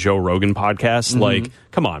listened to a Joe Rogan podcast. Mm-hmm. Like,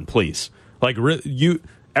 come on, please. Like,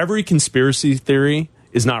 every conspiracy theory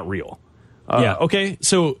is not real. Yeah. Okay,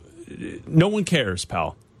 so no one cares,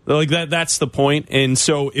 pal. Like that's the point. And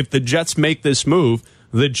so if the Jets make this move,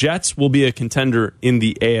 the Jets will be a contender in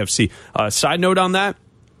the AFC. Side note on that,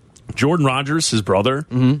 Jordan Rodgers, his brother,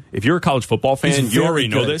 if you're a college football fan, you already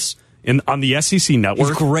know this. On the SEC network,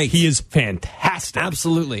 he's great. He is fantastic.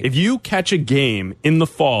 Absolutely. If you catch a game in the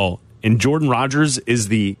fall and Jordan Rodgers is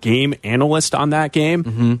the game analyst on that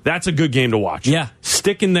game, that's a good game to watch. Yeah.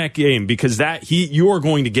 Stick in that game because you are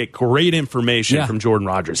going to get great information from Jordan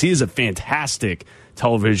Rodgers. He is a fantastic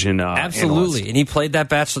television Absolutely. analyst. And he played the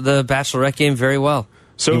Bachelorette game very well.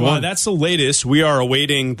 So that's the latest. We are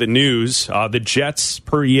awaiting the news. The Jets,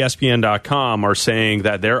 per ESPN.com, are saying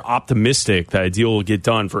that they're optimistic that a deal will get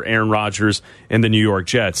done for Aaron Rodgers and the New York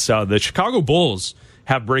Jets. The Chicago Bulls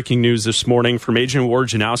have breaking news this morning from Adrian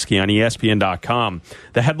Wojnarowski on ESPN.com.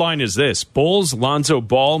 The headline is this: Bulls Lonzo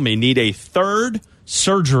Ball may need a third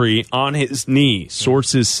surgery on his knee,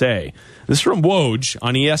 sources say. This is from Woj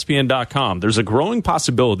on ESPN.com. There's a growing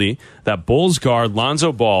possibility that Bulls guard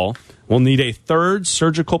Lonzo Ball will need a third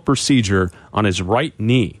surgical procedure on his right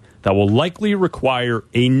knee that will likely require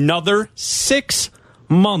another 6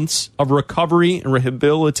 months of recovery and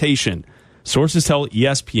rehabilitation. Sources tell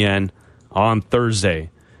ESPN on Thursday.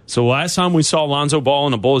 So last time we saw Lonzo Ball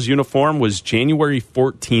in a Bulls uniform was January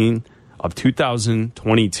 14 of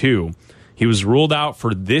 2022. He was ruled out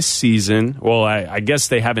for this season. Well, I guess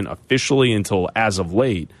they haven't officially until as of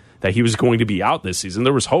late that he was going to be out this season.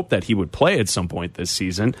 There was hope that he would play at some point this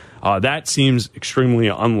season. That seems extremely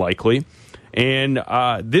unlikely. And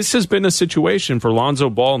this has been a situation for Lonzo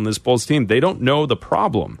Ball and this Bulls team. They don't know the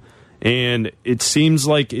problem. And it seems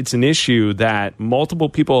like it's an issue that multiple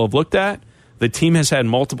people have looked at. The team has had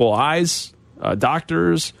multiple eyes,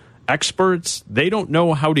 doctors, experts. They don't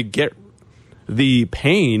know how to get the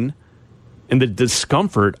pain and the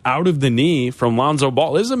discomfort out of the knee from Lonzo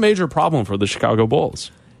Ball. This is a major problem for the Chicago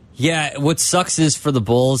Bulls. Yeah, what sucks is for the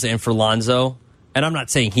Bulls and for Lonzo, and I'm not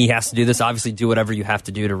saying he has to do this. Obviously, do whatever you have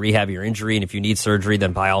to do to rehab your injury, and if you need surgery,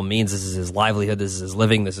 then by all means, this is his livelihood, this is his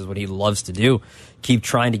living, this is what he loves to do. Keep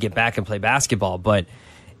trying to get back and play basketball, but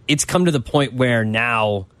it's come to the point where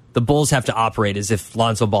now the Bulls have to operate as if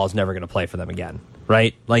Lonzo Ball is never going to play for them again,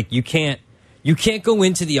 right? Like, you can't go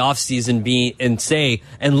into the offseason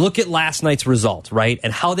and look at last night's result, right?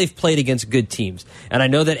 And how they've played against good teams. And I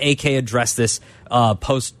know that AK addressed this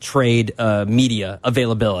post-trade media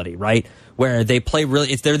availability, right? Where they play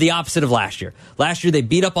they're the opposite of last year. Last year, they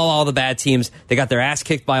beat up all the bad teams. They got their ass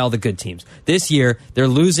kicked by all the good teams. This year, they're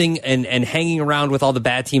losing and hanging around with all the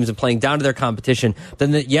bad teams and playing down to their competition.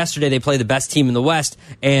 Then yesterday, they play the best team in the West,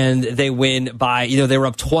 and they win by, they were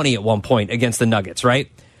up 20 at one point against the Nuggets, right?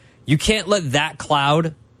 You can't let that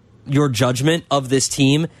cloud your judgment of this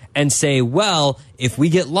team and say, well, if we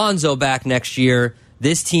get Lonzo back next year,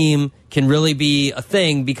 this team can really be a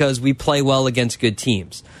thing because we play well against good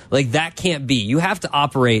teams. Like, that can't be. You have to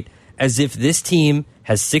operate as if this team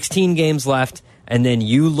has 16 games left, and then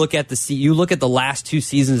you look at the last two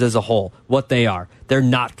seasons as a whole, what they are. They're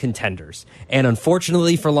not contenders. And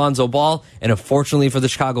unfortunately for Lonzo Ball, and unfortunately for the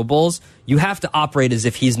Chicago Bulls, you have to operate as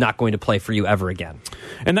if he's not going to play for you ever again.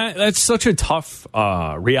 And that's such a tough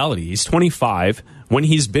reality. He's 25. When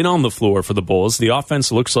he's been on the floor for the Bulls, the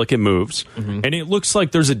offense looks like it moves. And it looks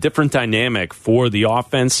like there's a different dynamic for the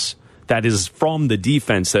offense that is from the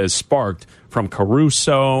defense that is sparked from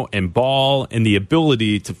Caruso and Ball, and the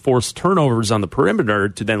ability to force turnovers on the perimeter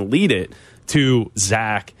to then lead it to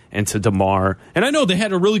Zach and to DeMar. And I know they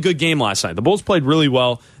had a really good game last night. The Bulls played really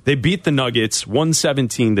well. They beat the Nuggets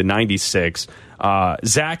 117-96.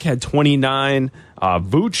 Zach had 29.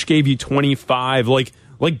 Vooch gave you 25. Like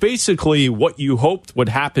basically what you hoped would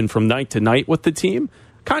happen from night to night with the team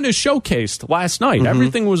kind of showcased last night.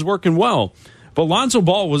 Everything was working well. But Lonzo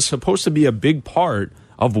Ball was supposed to be a big part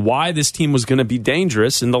of why this team was going to be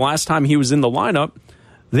dangerous. And the last time he was in the lineup,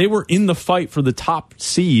 they were in the fight for the top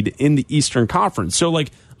seed in the Eastern Conference. So,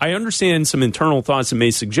 I understand some internal thoughts that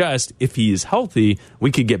may suggest if he is healthy, we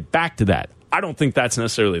could get back to that. I don't think that's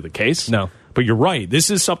necessarily the case. No. But you're right. This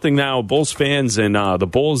is something now Bulls fans and the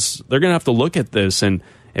Bulls, they're going to have to look at this and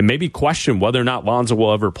maybe question whether or not Lonzo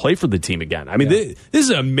will ever play for the team again. I mean, this is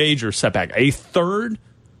a major setback. A third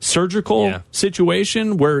surgical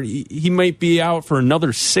situation where he might be out for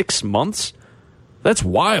another 6 months. That's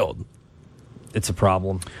wild. It's a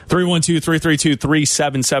problem.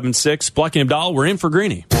 312-332-3776. Black and Abdallah, we're in for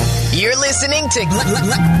Greeny. You're listening to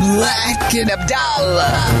Black and Abdallah.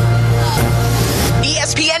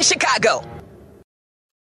 ESPN Chicago.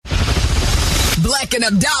 Black and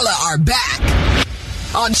Abdallah are back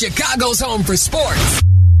on Chicago's home for sports.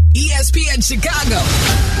 ESPN Chicago.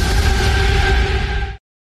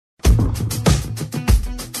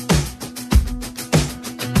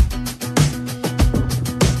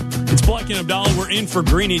 Abdallah. We're in for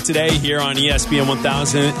Greeny today here on ESPN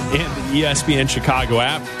 1000 and the ESPN Chicago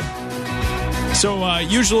app. So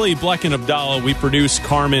usually, Bleck and Abdallah, we produce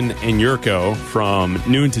Carmen and Yurko from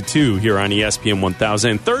noon to 2 here on ESPN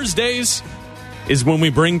 1000. Thursdays is when we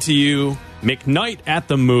bring to you McKnight at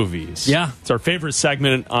the Movies. Yeah. It's our favorite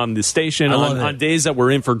segment on the station. I love it. On days that we're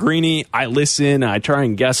in for Greeny, I listen, I try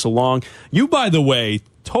and guess along. You, by the way,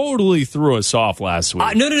 totally threw us off last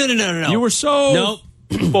week. No. You were so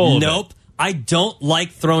full of it. I don't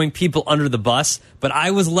like throwing people under the bus, but I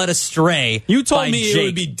was led astray. You told by me Jake. it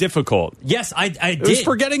would be difficult. Yes, I did. It was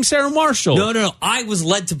forgetting Sarah Marshall. No. I was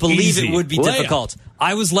led to believe Easy. it would be Layup. difficult.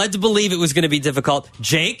 I was led to believe it was going to be difficult.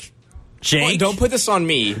 Jake. Oh, don't put this on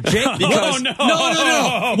me. Jake, because no.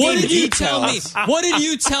 What did you tell me? What did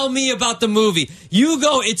you tell me about the movie? You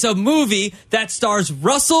go, it's a movie that stars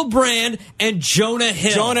Russell Brand and Jonah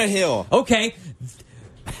Hill. Jonah Hill. Okay.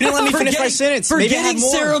 You didn't let me finish my sentence. Maybe I had Forgetting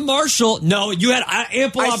more. Sarah Marshall. No, you had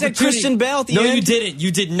ample opportunity. I said Kristen Bell at the No, end. you didn't.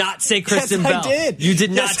 You did not say Kristen Yes, Bell. I did. You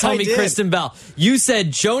did not Yes, tell I me did. Kristen Bell. You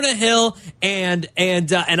said Jonah Hill and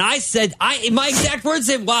I said my exact words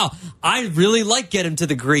said, "Wow, I really like Get Him to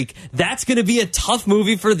the Greek. That's going to be a tough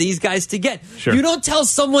movie for these guys to get." Sure. You don't tell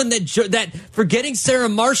someone that Forgetting Sarah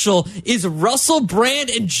Marshall is Russell Brand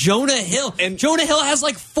and Jonah Hill. And Jonah Hill has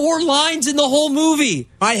like 4 lines in the whole movie.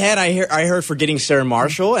 My head, I heard Forgetting Sarah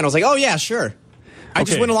Marshall, and I was like, oh, yeah, sure. I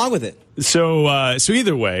just went along with it. So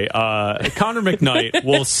either way, Connor McKnight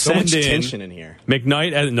will So send much in tension in here.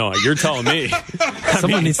 McKnight. No, you're telling me.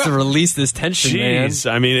 Someone needs to release this tension, man. Jeez,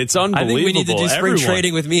 I mean, it's unbelievable. I think we need to do spring Everyone-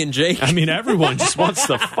 trading with me and Jake. I mean, everyone just wants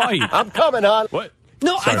to fight. I'm coming on. What?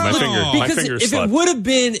 No, Sorry, my because finger if slipped. it would have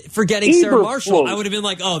been Forgetting Sarah Marshall, I would have been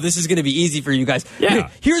like, oh, this is going to be easy for you guys. Yeah.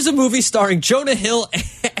 Here's a movie starring Jonah Hill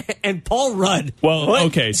and Paul Rudd. Well,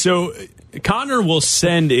 okay, so Connor will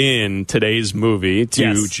send in today's movie to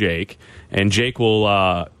Yes. Jake, and Jake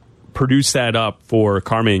will produce that up for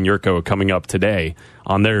Carmen and Yurko coming up today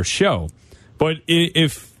on their show. But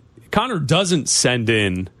if Connor doesn't send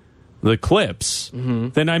in the clips,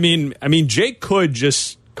 then I mean, Jake could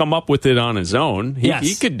just come up with it on his own.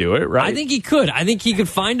 He could do it, right? I think he could. I think he could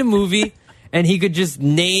find a movie and he could just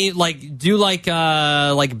do like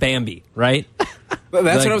Bambi, right? Well,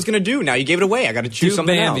 that's Like- what I was going to do. Now you gave it away. I got to choose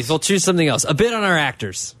something Bambi. else. We'll choose something else. A bit on our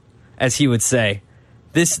actors, as he would say.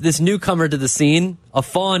 This newcomer to the scene, a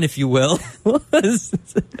fawn, if you will. What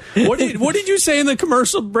did you say in the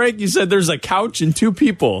commercial break? You said there's a couch and 2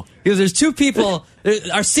 people. Because there's 2 people.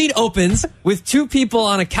 Our scene opens with 2 people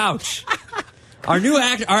on a couch. Our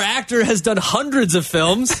actor has done hundreds of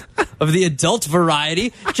films of the adult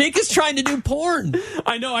variety. Jake is trying to do porn.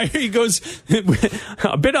 I know. I hear he goes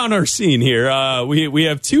a bit on our scene here. We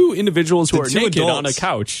have 2 individuals who are two naked adults. on a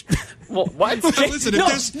couch. Well, what? Listen, if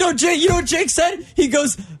there's- No, Jake. You know what Jake said? He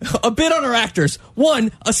goes a bit on our actors.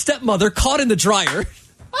 1, a stepmother caught in the dryer.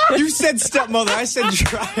 You said stepmother. I said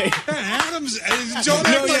try. Adams, don't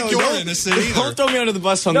act like you're innocent either. Don't throw me under the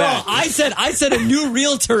bus on No, that. I said a new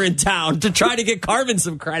realtor in town to try to get Carmen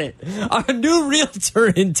some credit. A new realtor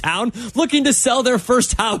in town looking to sell their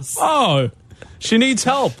first house. Oh, she needs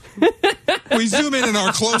help. We zoom in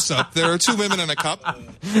our close-up. There are 2 women in a cup.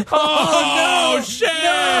 Oh, no,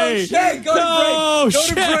 Shay! Shay, go No,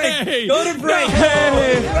 to break. Shay! Go to break. No.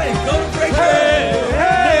 Go to break. No,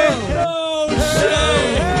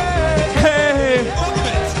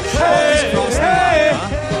 Shay!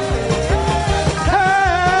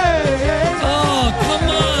 Oh, come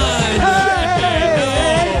on.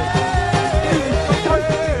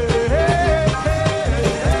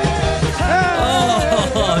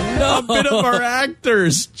 Oh, no. A bit of our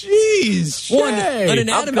actors. Jeez, One, Shay. an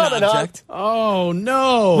inanimate coming, huh? object. Oh,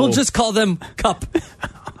 no. We'll just call them Cup.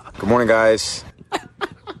 Good morning, guys.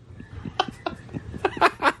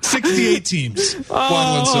 68 teams.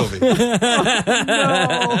 Juan Sylvie.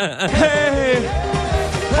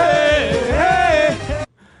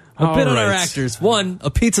 A bit on our right. actors. 1,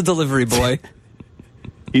 a pizza delivery boy.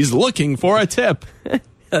 He's looking for a tip.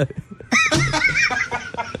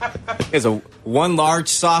 It's a 1 large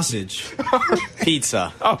sausage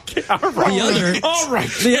pizza. Okay, all right.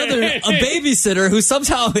 The other, a babysitter who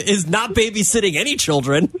somehow is not babysitting any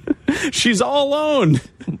children. She's all alone.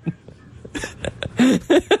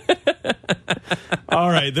 All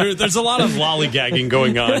right, there's a lot of lollygagging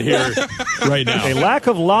going on here right now. A lack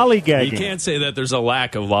of lollygagging. You can't say that there's a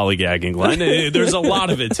lack of lollygagging, Glenn. There's a lot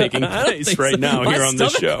of it taking place right now My here on the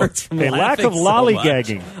stomach show. hurts from A lack laughing of so much.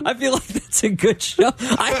 lollygagging. I feel like that's a good show.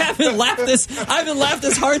 I haven't laughed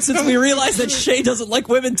this hard since we realized that Shay doesn't like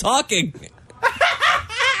women talking.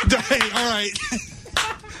 Hey, all right.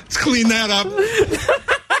 Let's clean that up.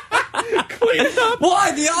 cleaning up.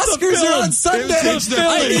 Why? The Oscars are on Sunday.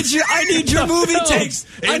 I need your movie takes.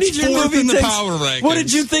 I need your movie in the takes. power rankings. What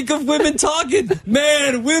did you think of Women Talking?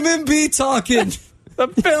 Man, women be talking. The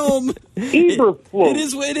film.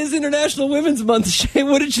 It is International Women's Month, Shay.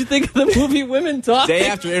 What did you think of the movie Women Talking? Day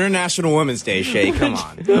after International Women's Day, Shay. Come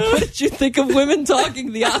on. What did you think of Women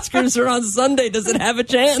Talking? The Oscars are on Sunday. Does it have a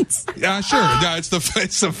chance? Yeah, sure. Yeah, it's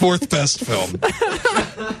the fourth best film.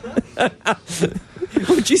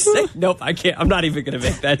 Would you say? Nope, I can't. I'm not even going to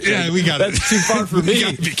make that joke. Yeah, we got it. That's too far for me. You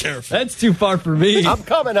got to be careful. That's too far for me. I'm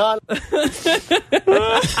coming, hon.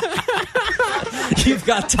 You've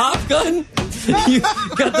got Top Gun. You've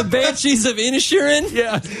got the Banshees of Inisherin.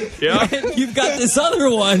 Yeah. And you've got this other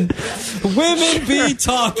one. Women be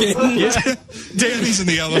talking. Yeah. Danny's in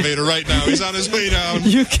the elevator right now. He's on his way down.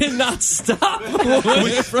 You cannot stop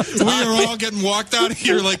women from talking. We are all getting walked out of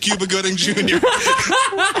here like Cuba Gooding Jr.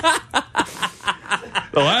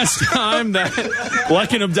 The last time that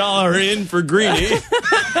Black and Abdallah are in for Greeny here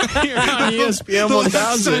on ESPN 1000. The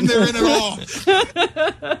last time they're in at all.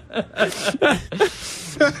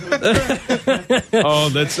 Oh,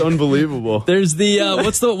 that's unbelievable. There's the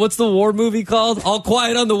what's the war movie called? All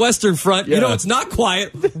Quiet on the Western Front. Yeah. You know, it's not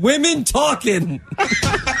quiet. Women talking.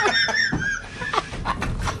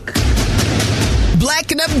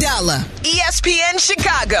 Black and Abdallah, ESPN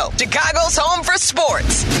Chicago, Chicago's home for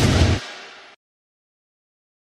sports.